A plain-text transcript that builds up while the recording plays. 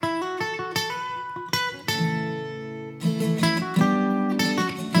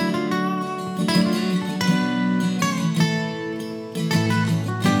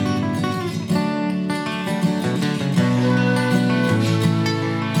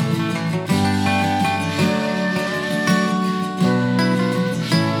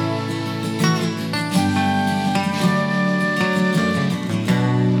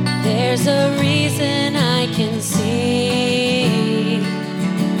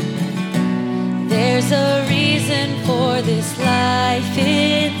for this life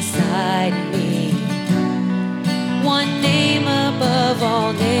inside me. One name above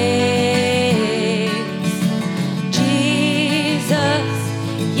all names. Jesus,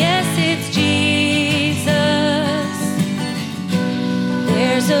 yes, it's Jesus.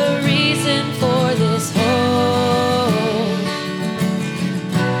 There's a reason for this hope.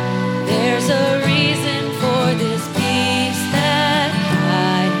 There's a reason for this peace that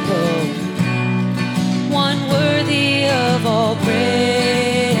I hope. One worthy of all praise.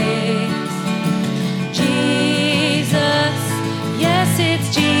 Jesus, yes, it's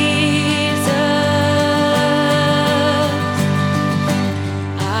Jesus.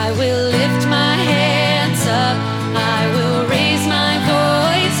 I will lift my hands up. I will raise my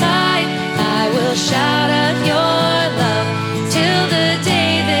voice high. I will shout out your love till the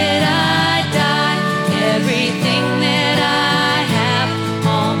day that I die. Everything that I have,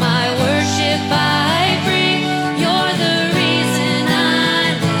 all my worship I bring. You're the reason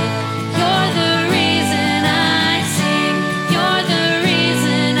I live. You're the reason I sing. You're the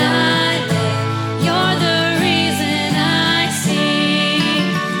reason I live. You're the reason I sing.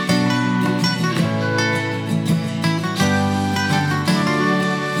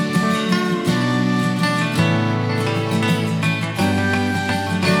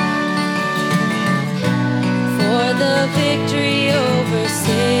 For the victory over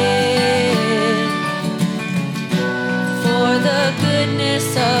sin, for the goodness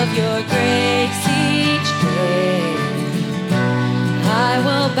of your grace each day, I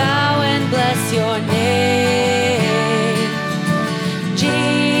will bow and bless your name.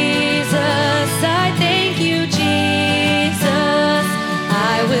 Jesus, I thank you, Jesus.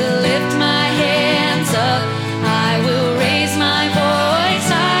 I will lift my hands up. I will raise my voice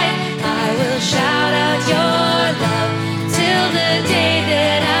high. I will shout out your love till the day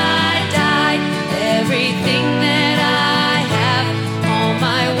that I die. Everything that I have, all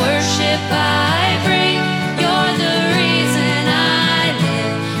my worship I bring. You're the reason I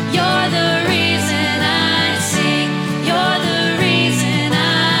live. You're the reason I sing. You're the reason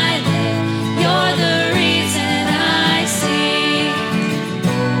I live. You're the reason I sing.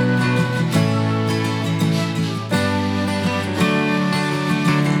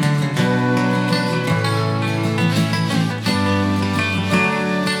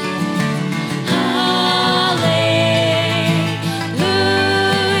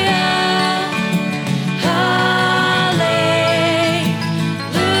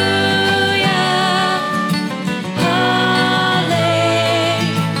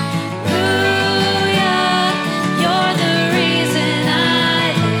 You're the reason I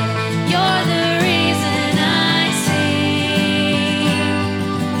live. You're the reason I sing.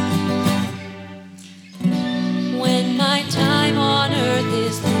 When my time on earth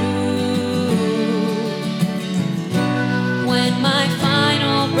is through, when my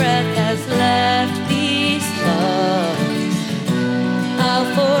final breath has left these lungs, I'll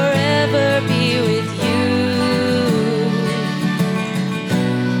forever be with you,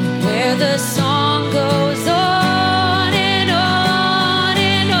 where the song